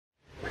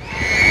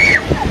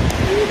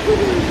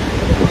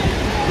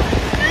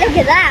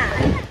at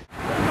that.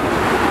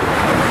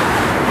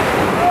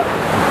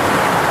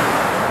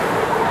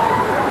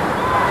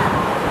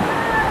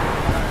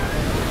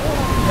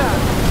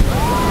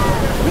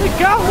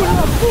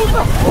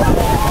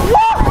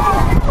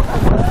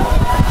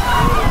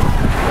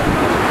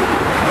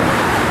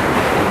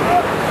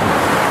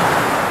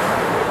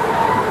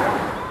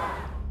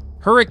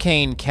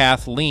 Hurricane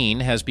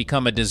Kathleen has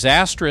become a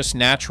disastrous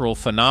natural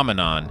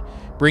phenomenon,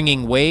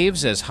 bringing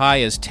waves as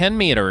high as 10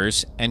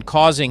 meters and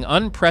causing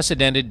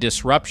unprecedented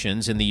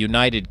disruptions in the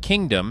United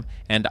Kingdom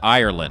and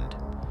Ireland.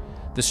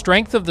 The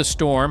strength of the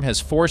storm has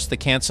forced the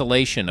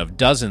cancellation of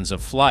dozens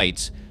of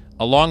flights,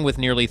 along with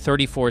nearly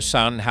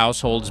 34,000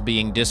 households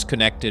being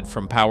disconnected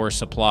from power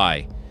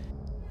supply.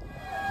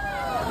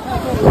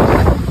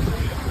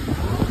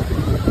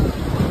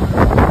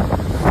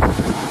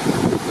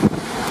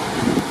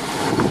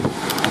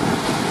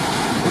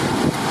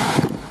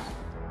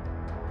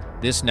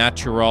 This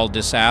natural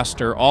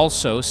disaster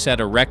also set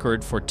a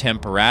record for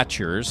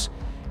temperatures,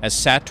 as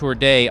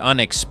Saturday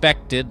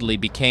unexpectedly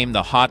became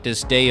the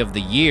hottest day of the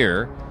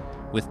year,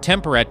 with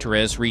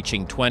temperatures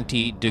reaching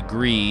 20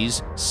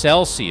 degrees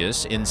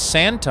Celsius in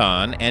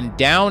Santon and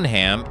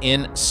Downham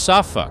in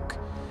Suffolk.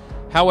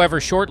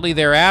 However, shortly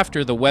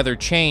thereafter, the weather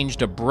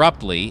changed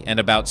abruptly, and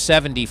about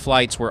 70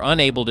 flights were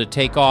unable to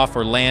take off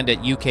or land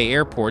at UK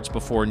airports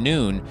before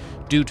noon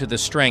due to the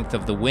strength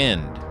of the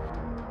wind.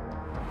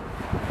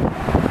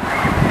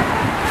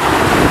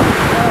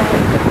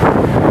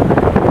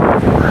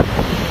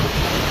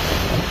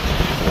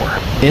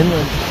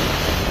 Inland.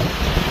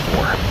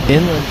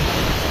 Inland.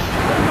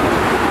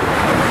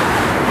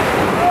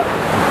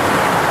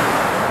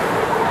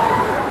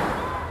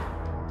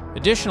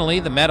 Additionally,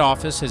 the Met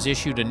Office has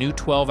issued a new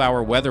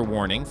 12-hour weather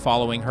warning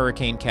following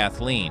Hurricane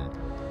Kathleen,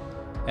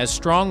 as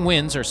strong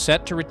winds are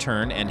set to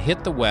return and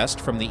hit the west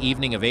from the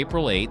evening of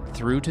April 8th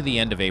through to the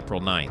end of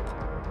April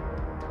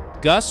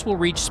 9th. Gusts will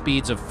reach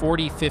speeds of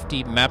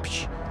 40-50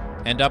 mph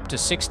and up to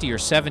 60 or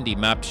 70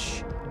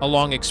 mph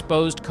along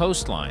exposed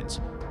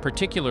coastlines,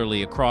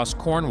 particularly across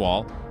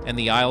Cornwall and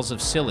the Isles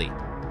of Scilly.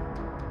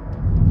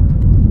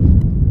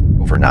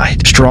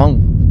 Overnight,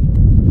 strong.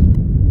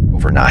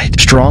 Overnight,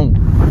 strong.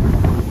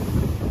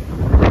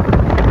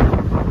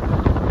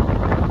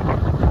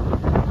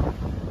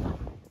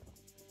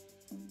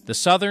 The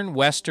southern,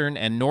 western,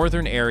 and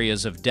northern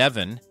areas of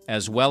Devon,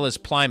 as well as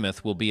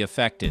Plymouth, will be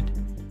affected.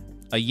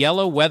 A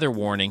yellow weather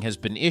warning has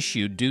been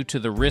issued due to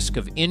the risk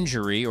of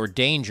injury or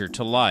danger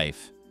to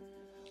life.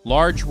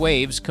 Large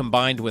waves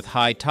combined with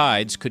high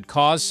tides could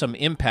cause some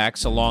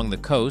impacts along the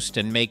coast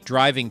and make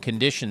driving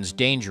conditions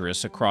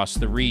dangerous across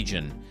the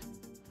region.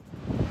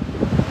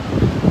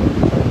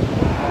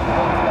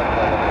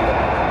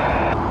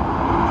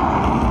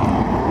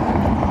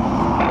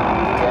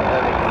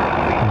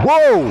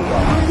 Whoa!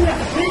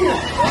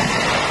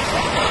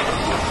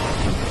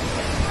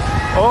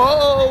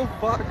 Oh,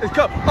 fuck. It's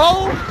come.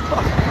 Oh,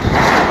 fuck.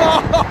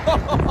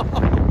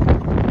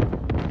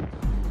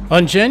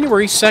 On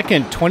January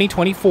 2nd,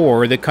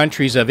 2024, the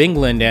countries of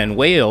England and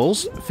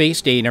Wales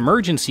faced an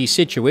emergency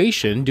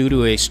situation due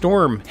to a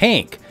storm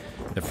Hank,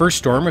 the first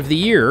storm of the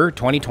year,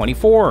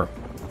 2024.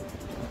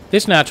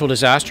 This natural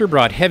disaster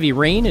brought heavy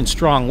rain and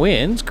strong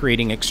winds,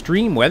 creating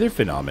extreme weather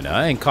phenomena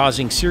and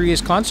causing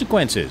serious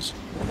consequences.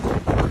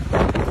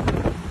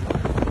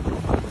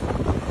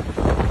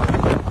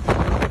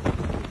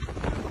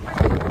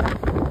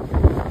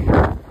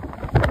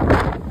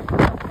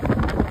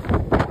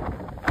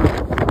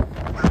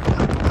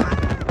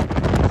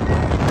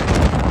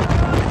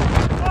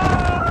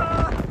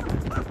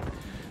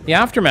 The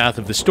aftermath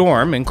of the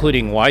storm,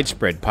 including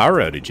widespread power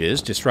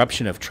outages,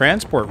 disruption of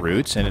transport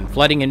routes, and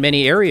flooding in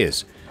many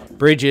areas.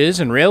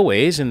 Bridges and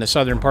railways in the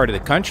southern part of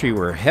the country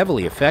were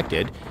heavily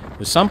affected,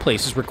 with some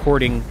places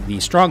recording the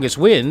strongest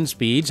wind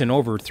speeds in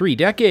over 3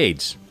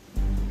 decades.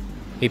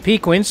 A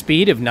peak wind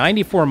speed of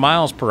 94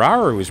 miles per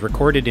hour was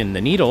recorded in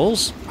the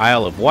Needles,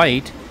 Isle of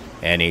Wight,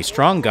 and a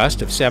strong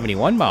gust of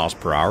 71 miles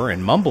per hour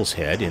in Mumbles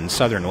Head in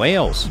southern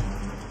Wales.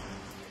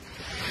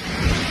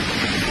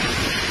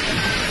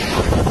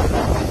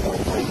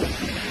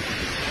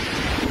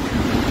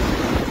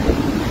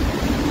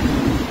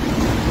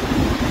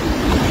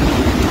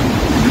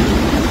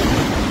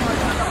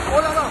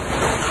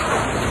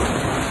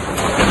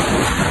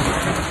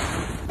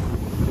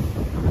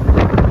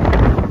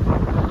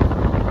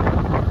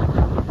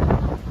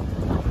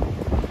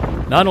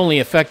 Not only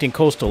affecting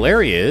coastal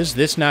areas,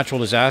 this natural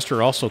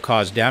disaster also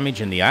caused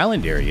damage in the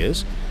island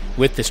areas,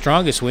 with the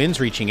strongest winds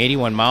reaching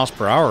 81 miles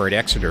per hour at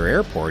Exeter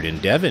Airport in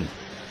Devon.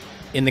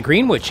 In the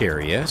Greenwich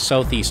area,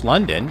 southeast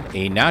London,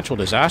 a natural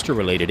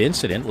disaster-related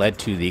incident led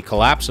to the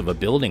collapse of a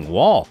building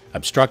wall,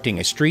 obstructing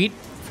a street.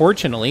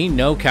 Fortunately,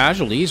 no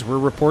casualties were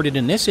reported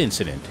in this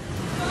incident.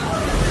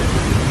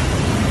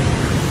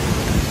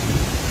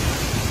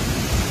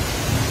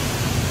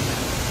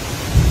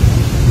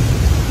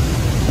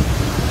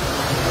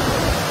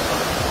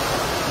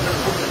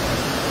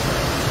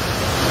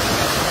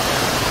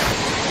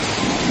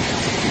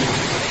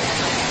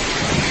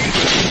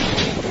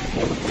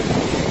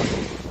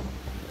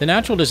 The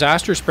natural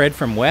disaster spread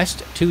from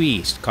west to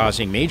east,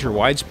 causing major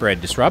widespread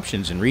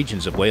disruptions in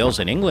regions of Wales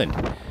and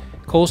England.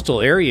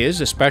 Coastal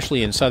areas,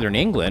 especially in southern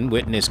England,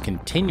 witnessed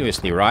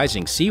continuously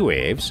rising sea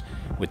waves,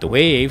 with the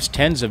waves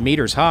tens of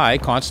meters high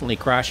constantly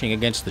crashing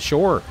against the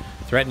shore,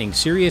 threatening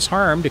serious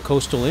harm to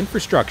coastal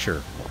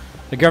infrastructure.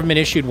 The government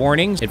issued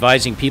warnings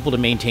advising people to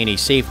maintain a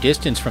safe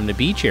distance from the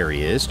beach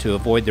areas to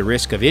avoid the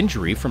risk of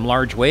injury from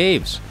large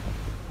waves.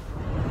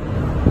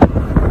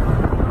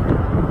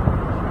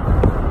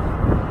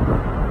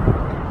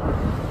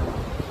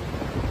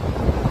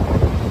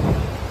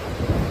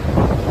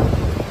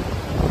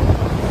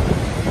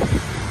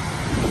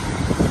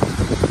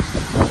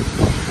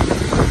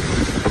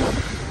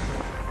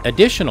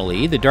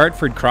 Additionally, the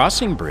Dartford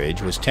Crossing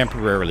Bridge was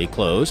temporarily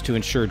closed to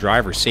ensure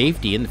driver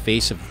safety in the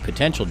face of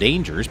potential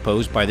dangers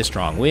posed by the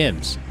strong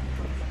winds.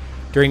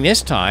 During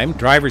this time,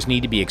 drivers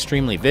need to be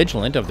extremely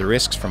vigilant of the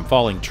risks from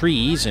falling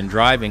trees and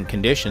driving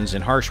conditions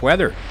in harsh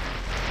weather.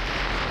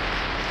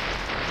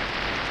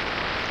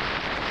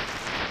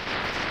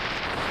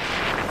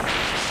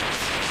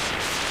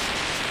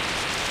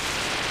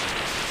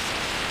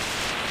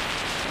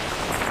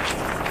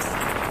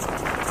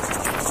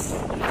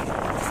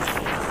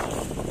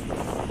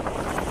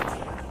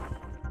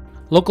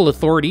 Local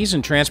authorities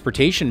and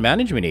transportation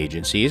management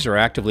agencies are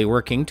actively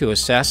working to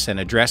assess and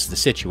address the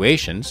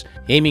situations,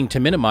 aiming to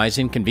minimize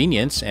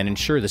inconvenience and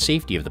ensure the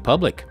safety of the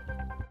public.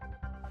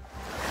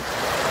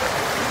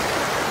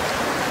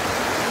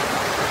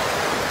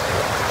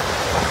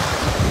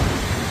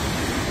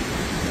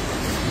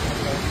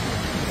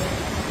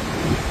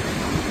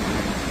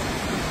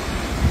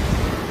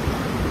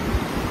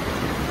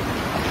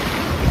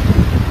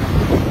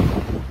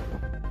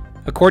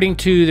 According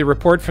to the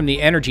report from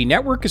the Energy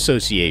Network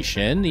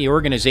Association, the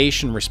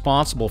organization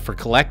responsible for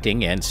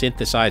collecting and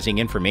synthesizing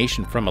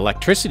information from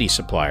electricity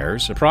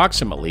suppliers,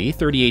 approximately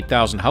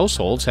 38,000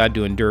 households had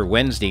to endure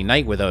Wednesday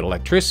night without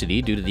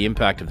electricity due to the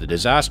impact of the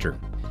disaster.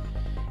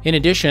 In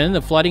addition,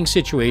 the flooding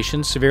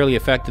situation severely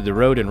affected the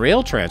road and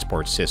rail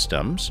transport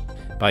systems.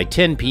 By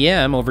 10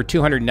 p.m., over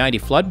 290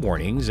 flood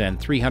warnings and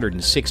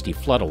 360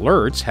 flood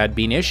alerts had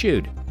been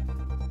issued.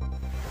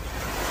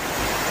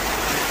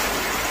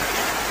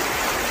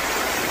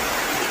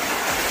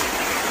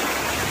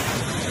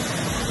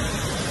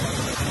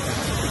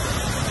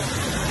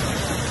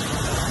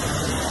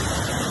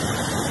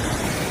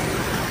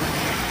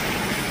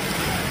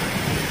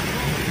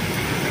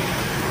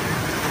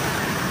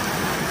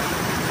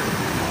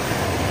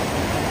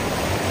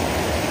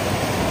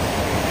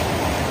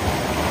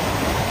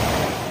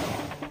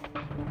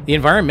 The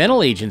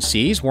environmental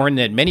agencies warn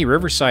that many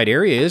riverside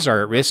areas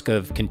are at risk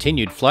of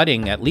continued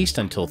flooding at least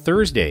until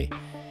Thursday.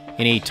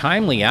 In a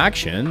timely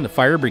action, the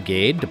fire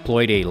brigade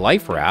deployed a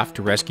life raft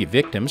to rescue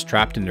victims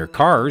trapped in their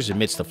cars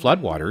amidst the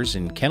floodwaters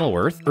in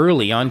Kenilworth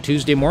early on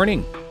Tuesday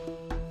morning.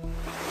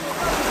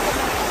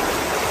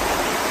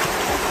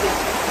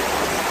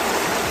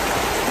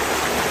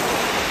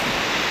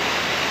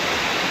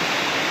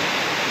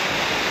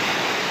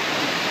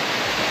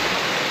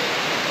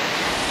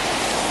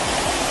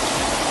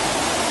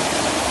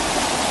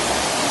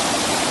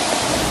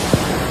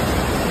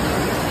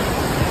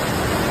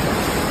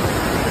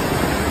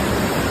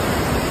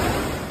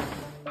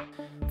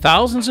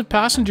 Thousands of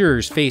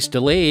passengers faced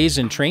delays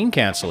and train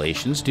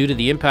cancellations due to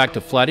the impact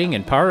of flooding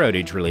and power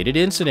outage-related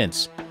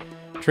incidents.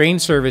 Train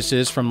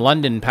services from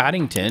London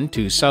Paddington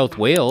to South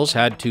Wales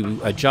had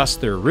to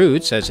adjust their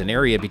routes as an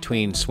area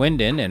between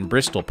Swindon and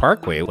Bristol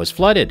Parkway was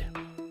flooded.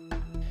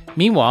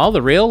 Meanwhile,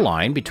 the rail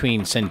line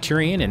between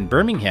Centurion and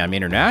Birmingham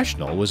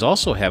International was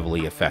also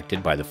heavily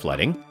affected by the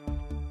flooding.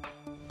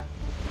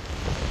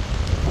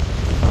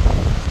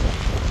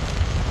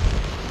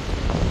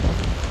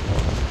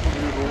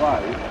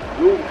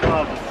 All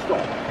cars have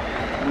stopped.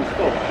 We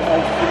stopped.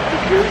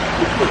 The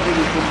equipment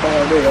is from by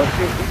there.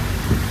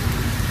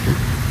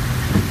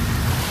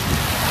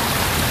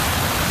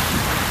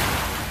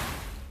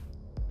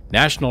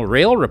 National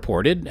Rail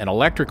reported an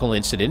electrical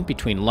incident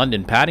between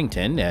London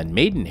Paddington and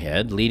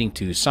Maidenhead, leading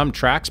to some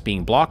tracks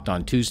being blocked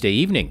on Tuesday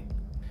evening.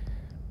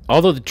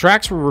 Although the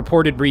tracks were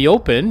reported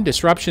reopened,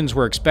 disruptions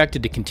were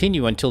expected to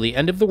continue until the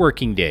end of the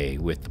working day,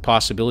 with the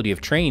possibility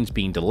of trains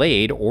being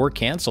delayed or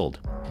cancelled.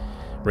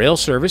 Rail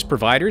service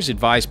providers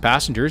advised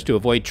passengers to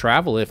avoid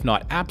travel if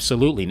not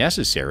absolutely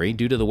necessary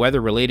due to the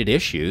weather-related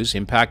issues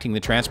impacting the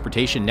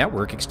transportation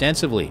network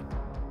extensively.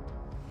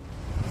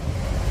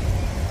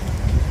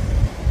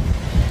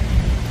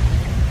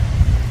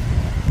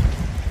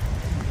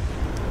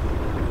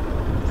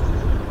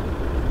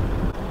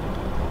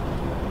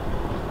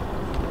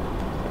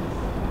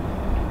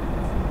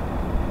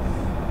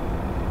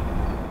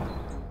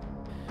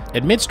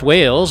 Amidst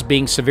Wales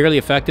being severely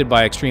affected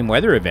by extreme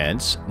weather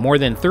events, more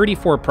than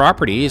 34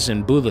 properties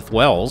in Boothith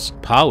Wells,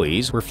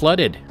 Powys, were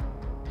flooded.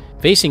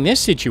 Facing this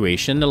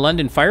situation, the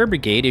London Fire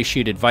Brigade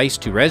issued advice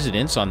to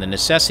residents on the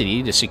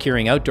necessity to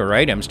securing outdoor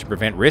items to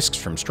prevent risks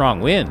from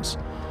strong winds.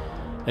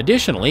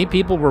 Additionally,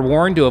 people were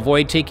warned to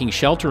avoid taking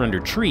shelter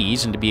under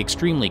trees and to be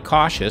extremely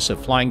cautious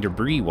of flying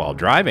debris while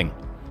driving.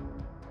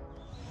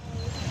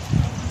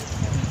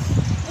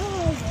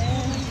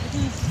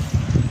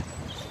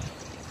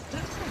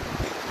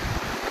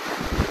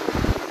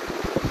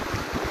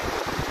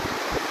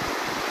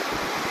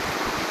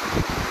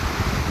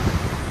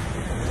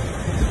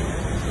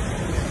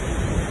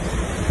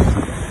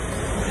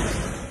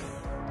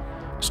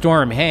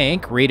 Storm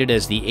Hank, rated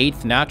as the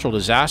 8th natural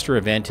disaster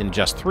event in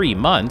just 3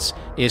 months,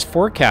 is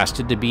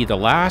forecasted to be the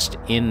last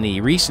in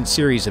the recent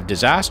series of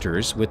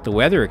disasters, with the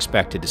weather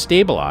expected to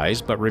stabilize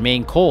but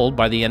remain cold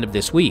by the end of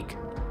this week.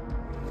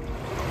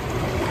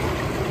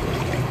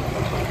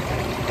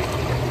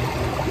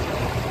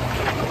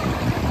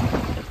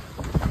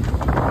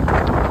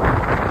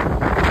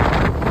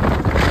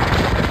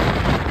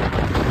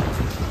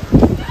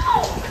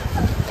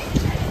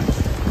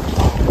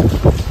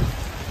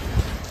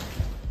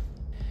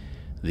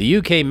 The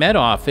UK Met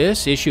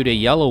Office issued a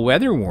yellow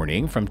weather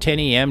warning from 10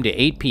 a.m. to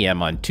 8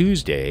 p.m. on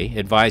Tuesday,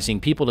 advising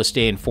people to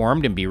stay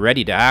informed and be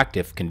ready to act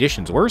if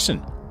conditions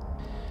worsen.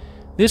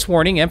 This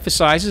warning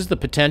emphasizes the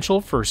potential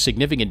for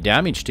significant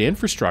damage to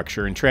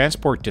infrastructure and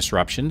transport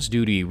disruptions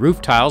due to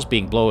roof tiles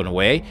being blown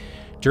away,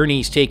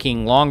 journeys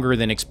taking longer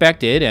than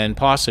expected, and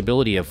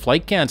possibility of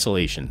flight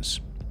cancellations.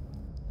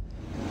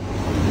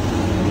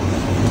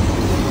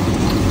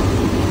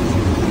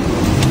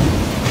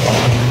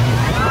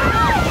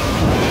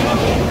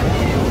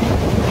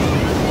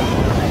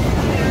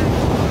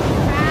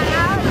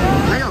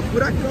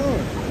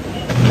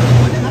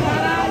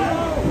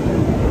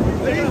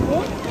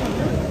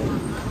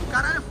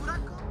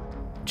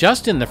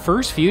 Just in the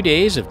first few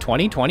days of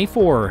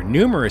 2024,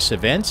 numerous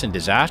events and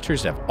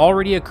disasters have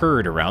already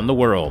occurred around the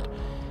world.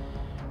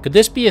 Could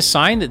this be a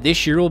sign that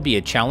this year will be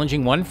a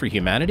challenging one for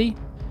humanity?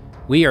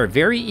 We are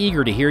very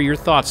eager to hear your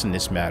thoughts on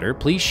this matter.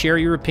 Please share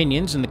your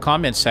opinions in the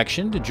comments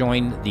section to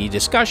join the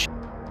discussion.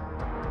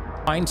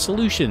 Find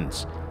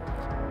solutions.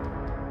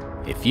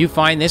 If you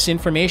find this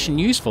information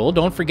useful,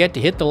 don't forget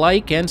to hit the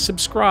like and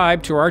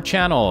subscribe to our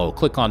channel.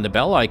 Click on the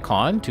bell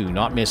icon to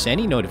not miss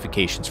any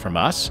notifications from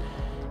us,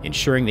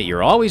 ensuring that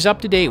you're always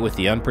up to date with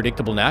the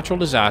unpredictable natural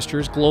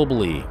disasters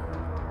globally.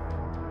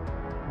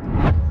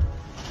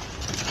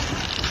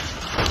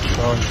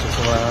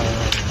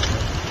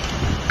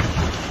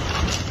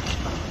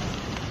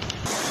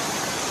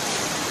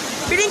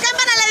 ¡Brincan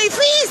para el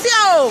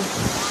edificio!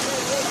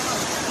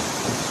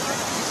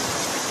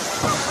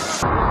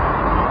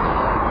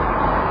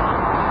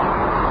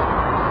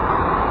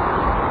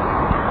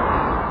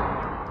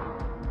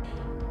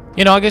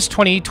 In August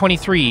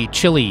 2023,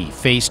 Chile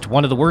faced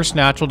one of the worst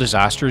natural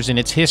disasters in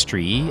its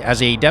history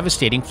as a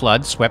devastating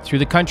flood swept through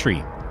the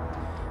country.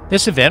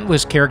 This event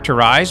was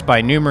characterized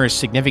by numerous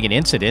significant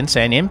incidents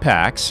and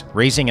impacts,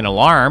 raising an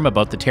alarm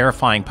about the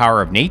terrifying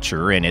power of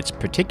nature and its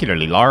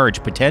particularly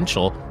large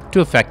potential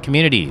to affect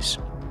communities.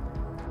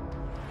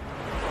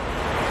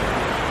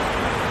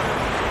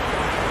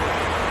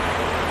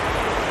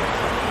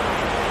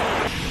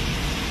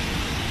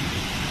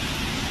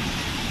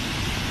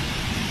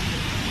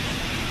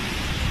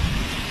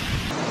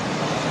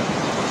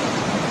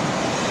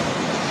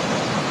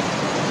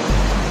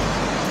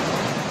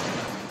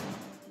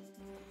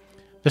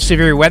 The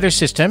severe weather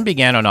system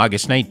began on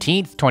August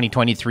 19,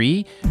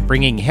 2023,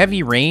 bringing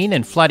heavy rain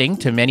and flooding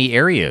to many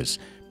areas,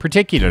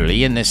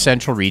 particularly in the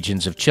central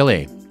regions of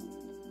Chile.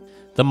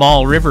 The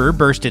Mal River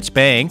burst its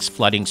banks,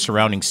 flooding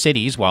surrounding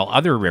cities, while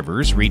other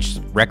rivers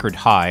reached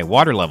record-high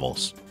water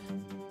levels.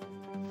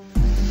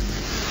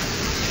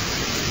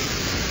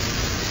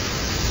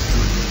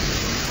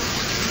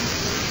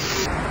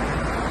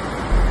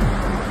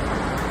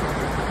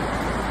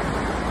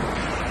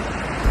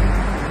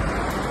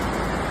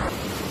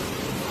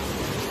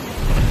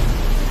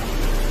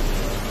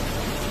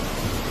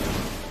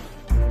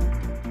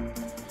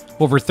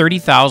 Over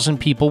 30,000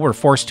 people were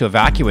forced to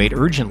evacuate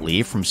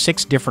urgently from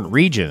 6 different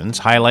regions,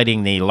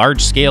 highlighting the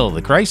large scale of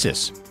the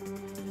crisis.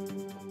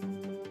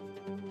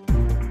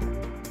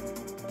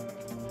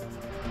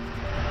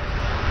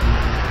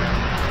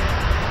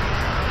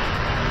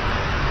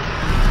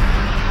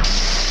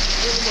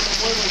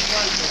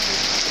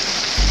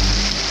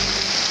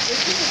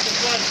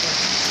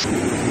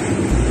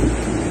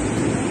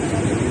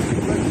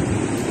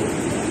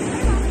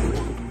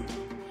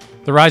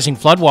 The rising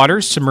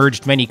floodwaters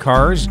submerged many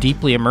cars,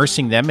 deeply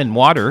immersing them in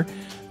water.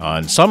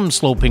 On some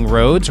sloping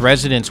roads,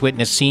 residents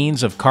witnessed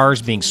scenes of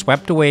cars being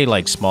swept away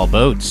like small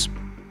boats.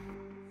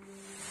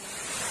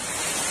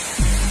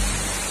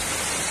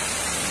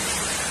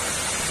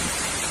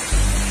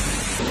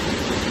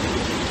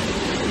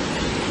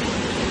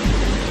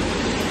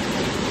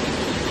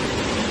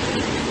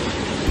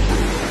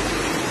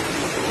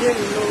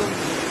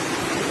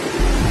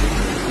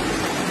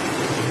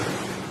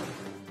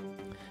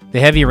 The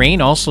heavy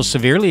rain also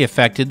severely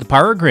affected the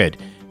power grid.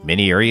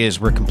 Many areas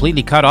were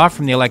completely cut off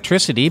from the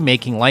electricity,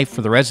 making life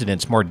for the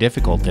residents more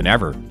difficult than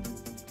ever.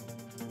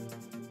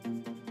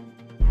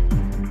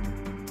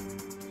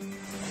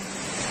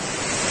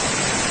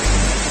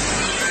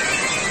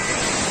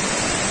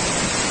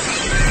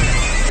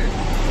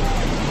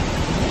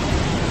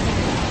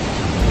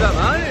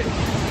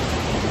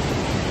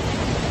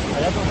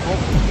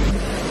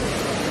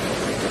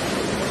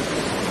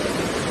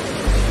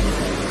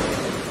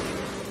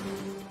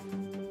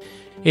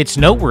 It's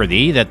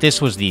noteworthy that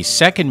this was the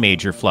second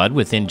major flood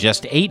within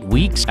just 8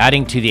 weeks,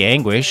 adding to the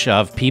anguish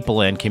of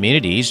people and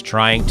communities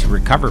trying to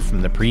recover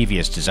from the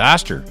previous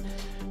disaster.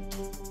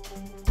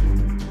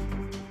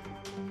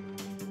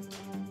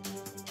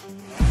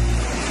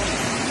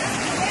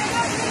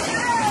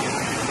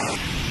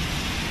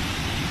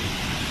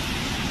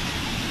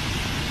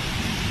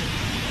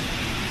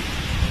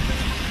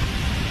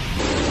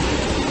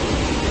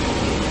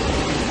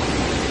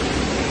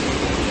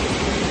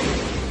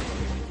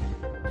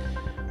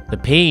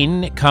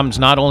 pain comes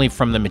not only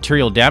from the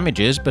material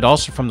damages, but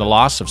also from the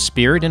loss of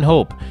spirit and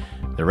hope.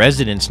 The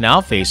residents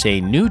now face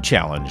a new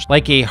challenge,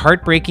 like a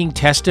heartbreaking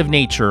test of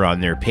nature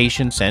on their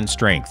patience and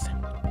strength.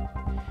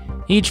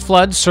 Each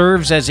flood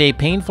serves as a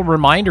painful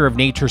reminder of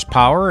nature's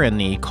power and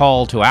the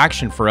call to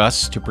action for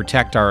us to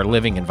protect our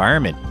living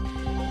environment.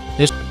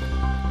 This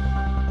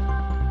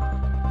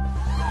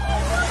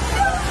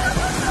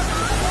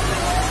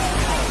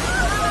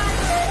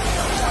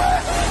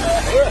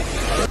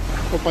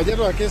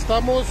Compañeros, aquí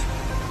estamos.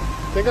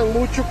 Tengan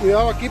mucho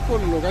cuidado aquí por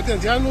el hogar de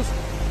ancianos.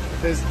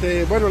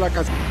 Bueno, la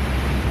casa.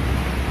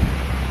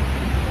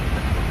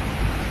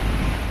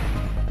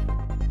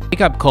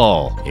 wake-up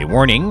call, a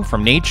warning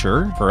from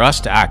nature for us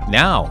to act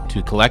now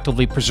to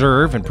collectively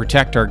preserve and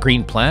protect our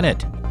green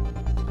planet.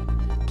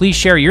 Please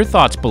share your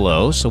thoughts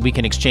below so we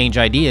can exchange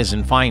ideas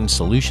and find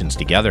solutions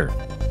together.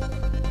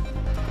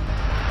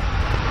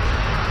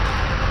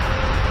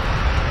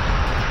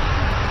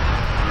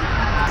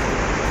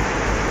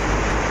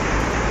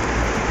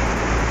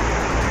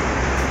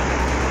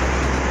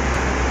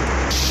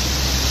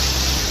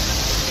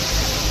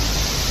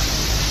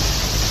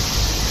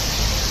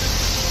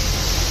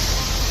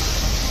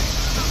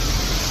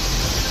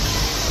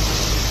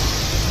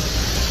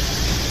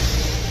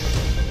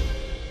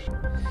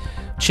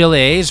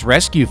 Chile's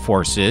rescue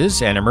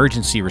forces and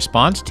emergency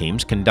response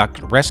teams conduct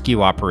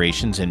rescue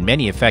operations in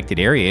many affected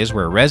areas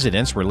where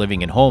residents were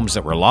living in homes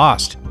that were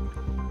lost.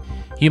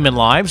 Human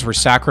lives were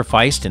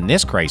sacrificed in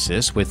this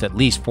crisis, with at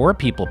least 4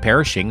 people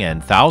perishing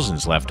and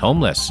thousands left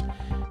homeless.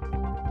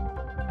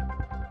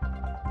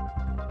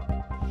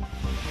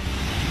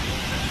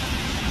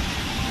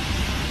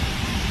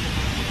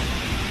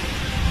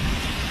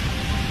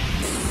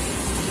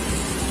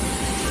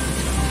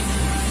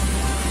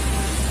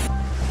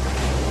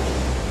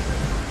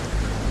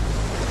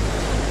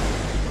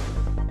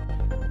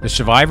 The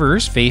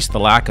survivors faced the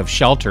lack of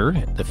shelter,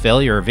 the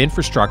failure of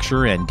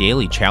infrastructure, and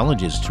daily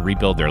challenges to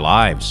rebuild their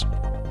lives.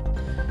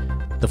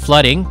 The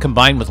flooding,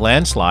 combined with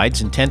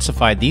landslides,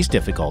 intensified these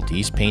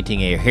difficulties,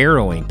 painting a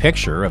harrowing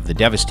picture of the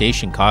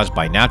devastation caused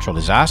by natural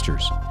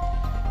disasters.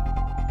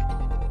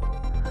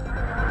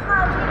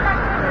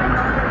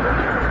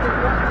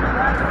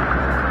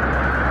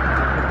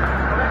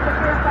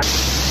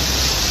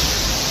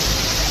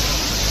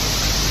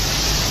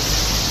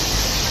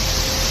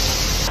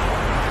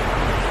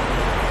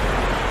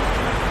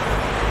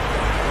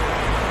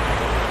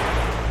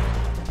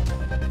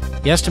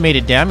 The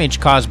estimated damage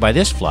caused by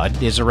this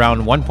flood is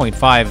around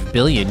 $1.5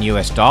 billion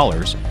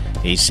US,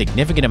 a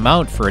significant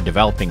amount for a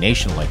developing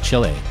nation like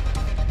Chile.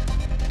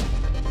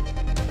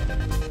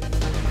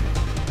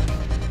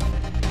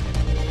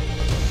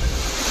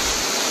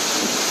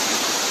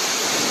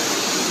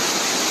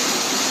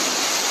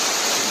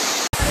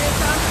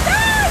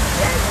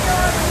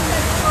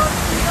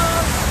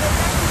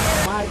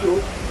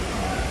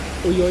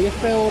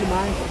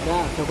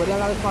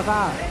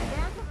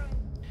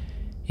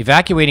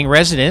 Evacuating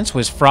residents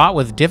was fraught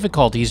with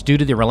difficulties due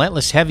to the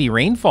relentless heavy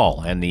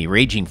rainfall and the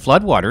raging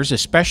floodwaters,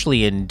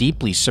 especially in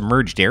deeply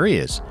submerged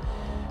areas.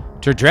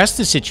 To address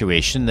the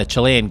situation, the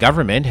Chilean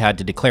government had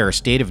to declare a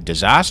state of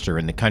disaster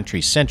in the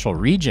country's central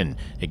region,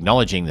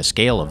 acknowledging the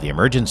scale of the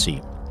emergency.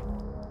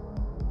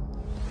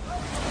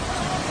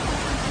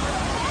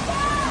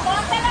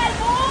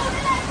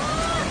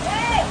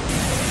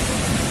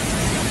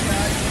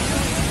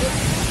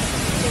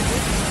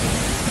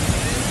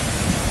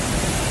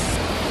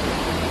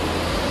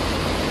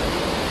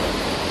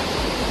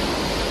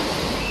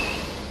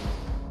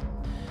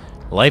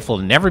 Life will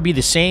never be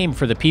the same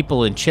for the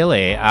people in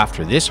Chile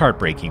after this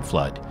heartbreaking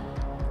flood.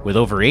 With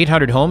over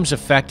 800 homes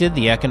affected,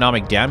 the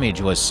economic damage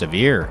was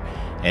severe,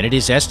 and it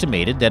is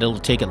estimated that it will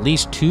take at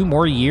least 2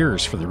 more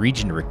years for the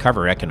region to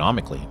recover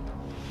economically.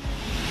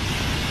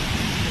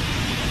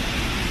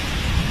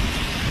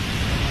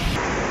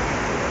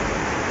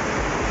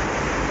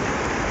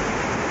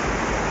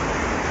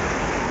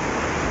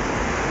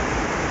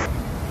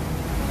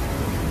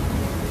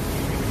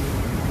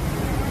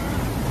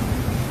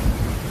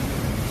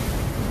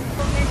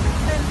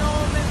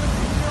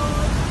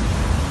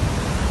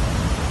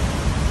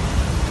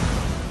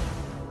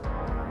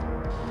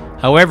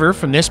 However,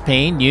 from this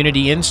pain,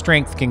 unity and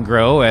strength can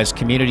grow as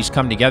communities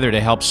come together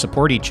to help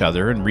support each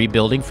other in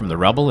rebuilding from the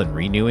rubble and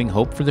renewing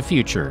hope for the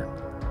future.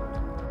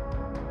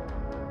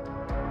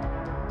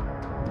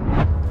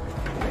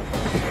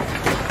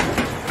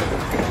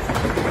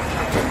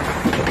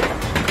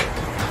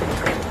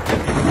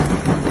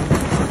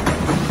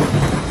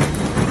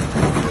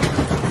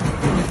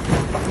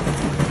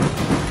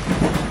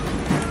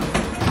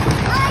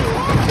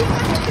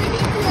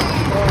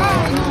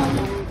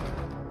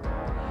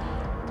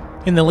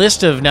 In the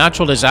list of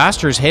natural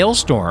disasters,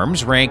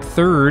 hailstorms rank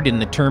 3rd in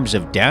the terms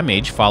of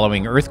damage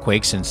following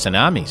earthquakes and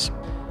tsunamis.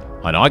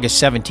 On August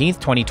 17,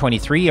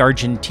 2023,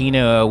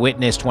 Argentina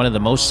witnessed one of the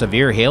most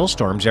severe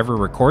hailstorms ever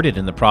recorded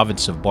in the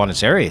province of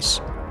Buenos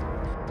Aires.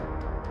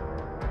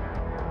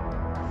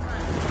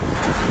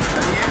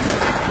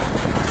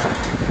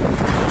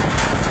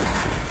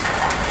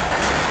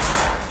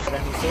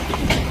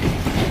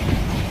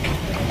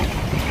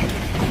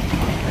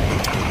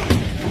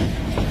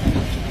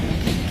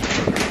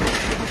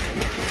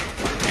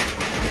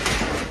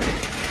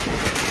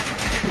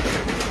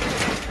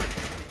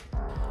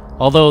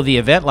 Although the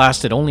event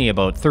lasted only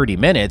about 30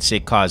 minutes,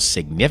 it caused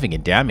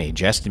significant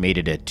damage,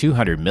 estimated at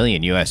 $200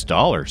 million US.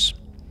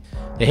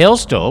 The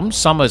hailstones,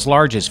 some as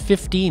large as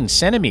 15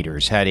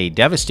 centimeters, had a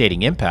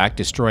devastating impact,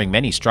 destroying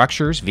many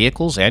structures,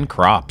 vehicles, and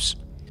crops.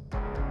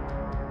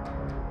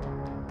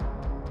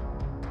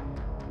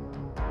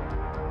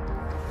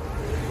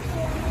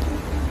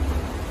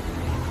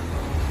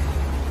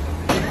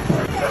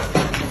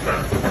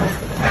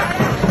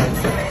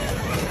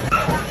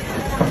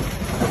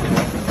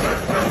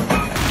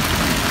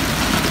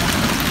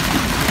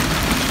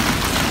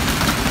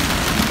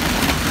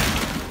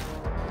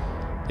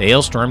 The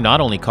hailstorm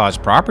not only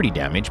caused property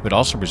damage, but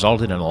also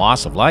resulted in a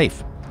loss of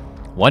life.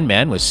 One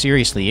man was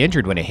seriously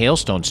injured when a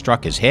hailstone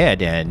struck his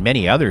head, and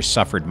many others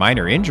suffered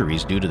minor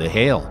injuries due to the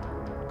hail.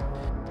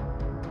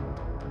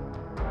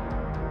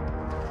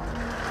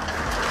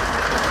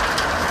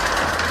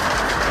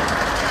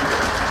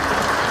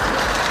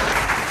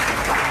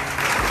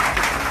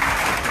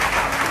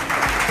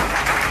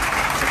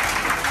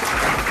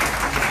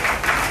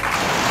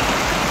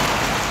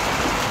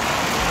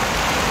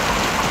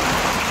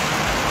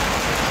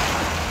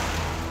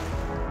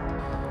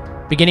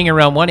 Beginning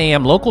around 1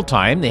 a.m. local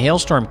time, the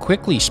hailstorm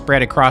quickly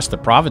spread across the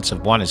province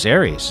of Buenos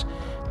Aires.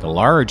 The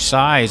large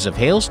size of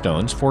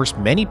hailstones forced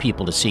many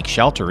people to seek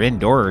shelter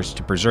indoors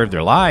to preserve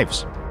their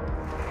lives.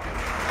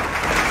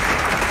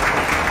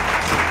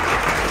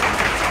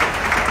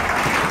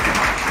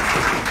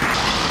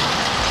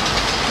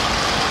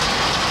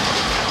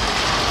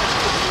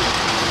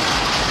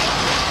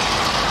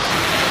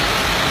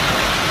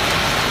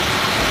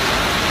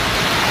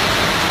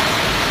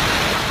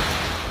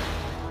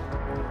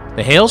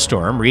 The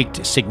hailstorm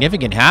wreaked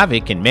significant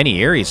havoc in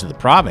many areas of the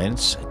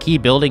province. Key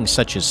buildings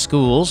such as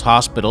schools,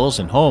 hospitals,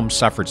 and homes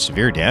suffered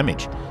severe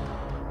damage.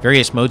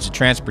 Various modes of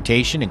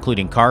transportation,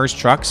 including cars,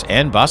 trucks,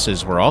 and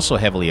buses, were also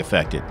heavily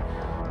affected.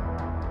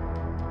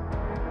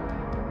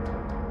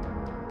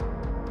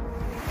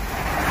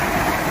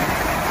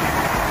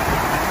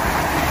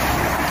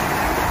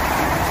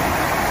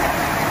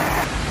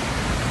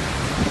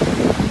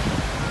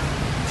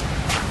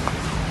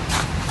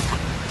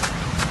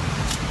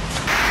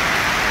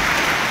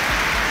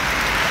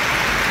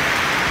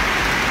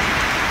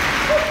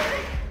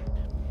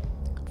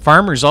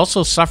 Farmers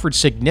also suffered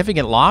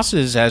significant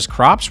losses as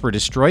crops were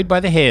destroyed by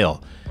the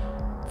hail.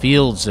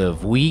 Fields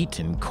of wheat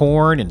and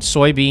corn and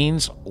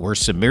soybeans were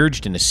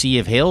submerged in a sea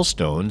of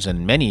hailstones,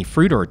 and many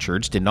fruit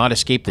orchards did not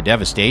escape the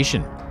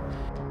devastation.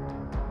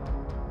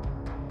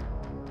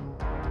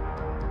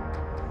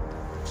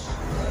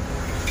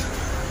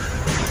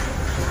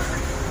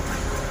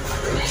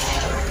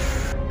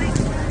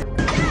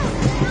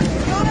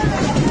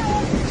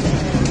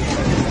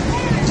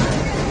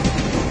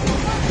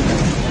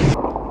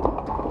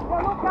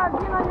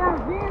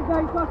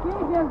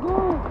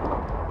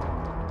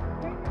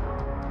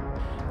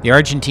 The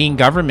Argentine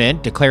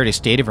government declared a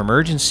state of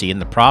emergency in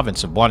the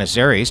province of Buenos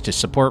Aires to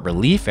support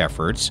relief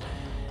efforts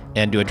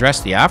and to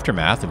address the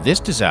aftermath of this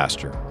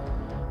disaster.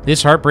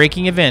 This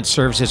heartbreaking event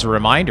serves as a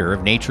reminder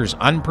of nature's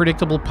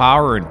unpredictable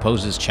power and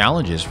poses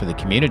challenges for the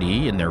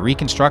community in their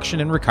reconstruction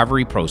and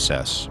recovery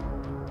process.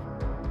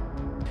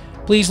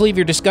 Please leave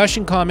your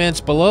discussion comments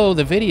below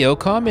the video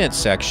comments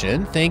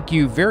section. Thank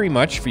you very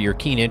much for your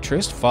keen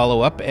interest,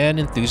 follow-up, and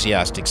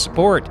enthusiastic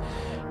support.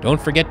 Don't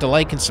forget to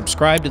like and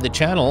subscribe to the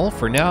channel.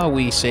 For now,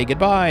 we say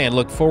goodbye and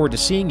look forward to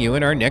seeing you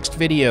in our next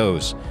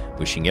videos.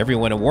 Wishing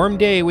everyone a warm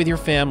day with your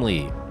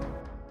family.